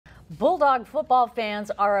Bulldog football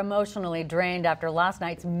fans are emotionally drained after last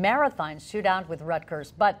night's marathon shootout with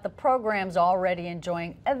Rutgers, but the program's already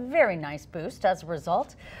enjoying a very nice boost as a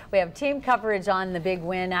result. We have team coverage on the big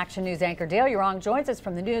win. Action News anchor Dale Urong joins us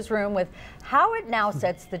from the newsroom with how it now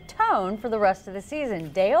sets the tone for the rest of the season.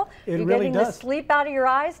 Dale, you getting the sleep out of your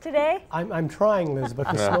eyes today? I'm trying, Liz, but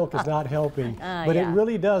the smoke is not helping. But it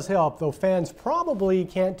really does help, though fans probably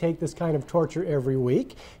can't take this kind of torture every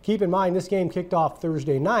week. Keep in mind, this game kicked off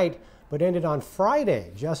Thursday night, but ended on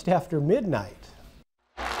Friday, just after midnight.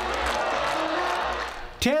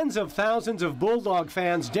 Tens of thousands of Bulldog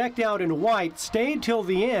fans decked out in white stayed till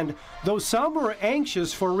the end, though some were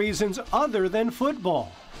anxious for reasons other than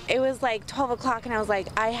football. It was like 12 o'clock and I was like,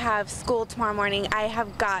 I have school tomorrow morning. I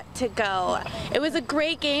have got to go. It was a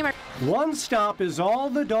great game. One stop is all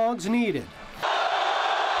the Dogs needed.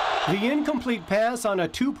 The incomplete pass on a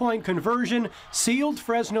two-point conversion sealed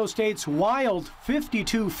Fresno State's wild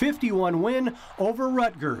 52-51 win over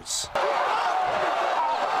Rutgers.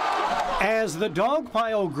 As the dog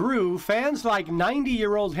pile grew, fans like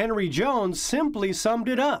 90-year-old Henry Jones simply summed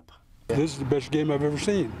it up. This is the best game I've ever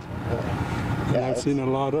seen. And I've seen a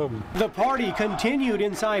lot of them. The party continued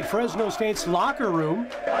inside Fresno State's locker room.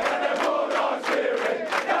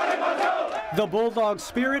 The Bulldog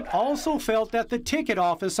spirit also felt at the ticket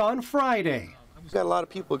office on Friday. We've got a lot of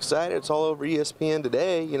people excited. It's all over ESPN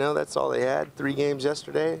today. You know, that's all they had. 3 games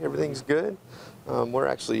yesterday. Everything's good. We're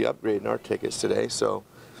actually upgrading our tickets today, so,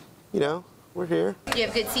 you know, we're here. Did you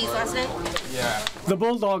have good seats last night? Yeah. The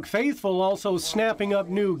Bulldog faithful also snapping up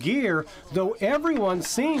new gear, though everyone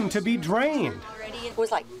seemed to be drained. It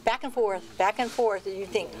was like back and forth, and you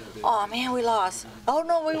think, oh man, we lost. Oh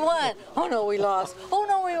no, we won. Oh no, we lost. Oh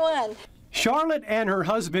no, we won. Charlotte and her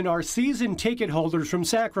husband are season ticket holders from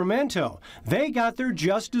Sacramento. They got their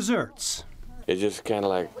just desserts. It's just kind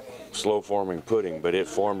of like slow forming pudding, but it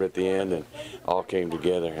formed at the end and all came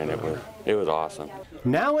together, and it was awesome.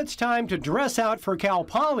 Now it's time to dress out for Cal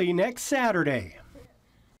Poly next Saturday.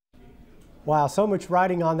 Wow, so much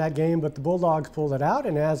riding on that game, but the Bulldogs pulled it out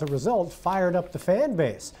and as a result fired up the fan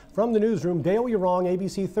base. From the newsroom, Dale Urong,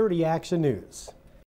 ABC 30 Action News.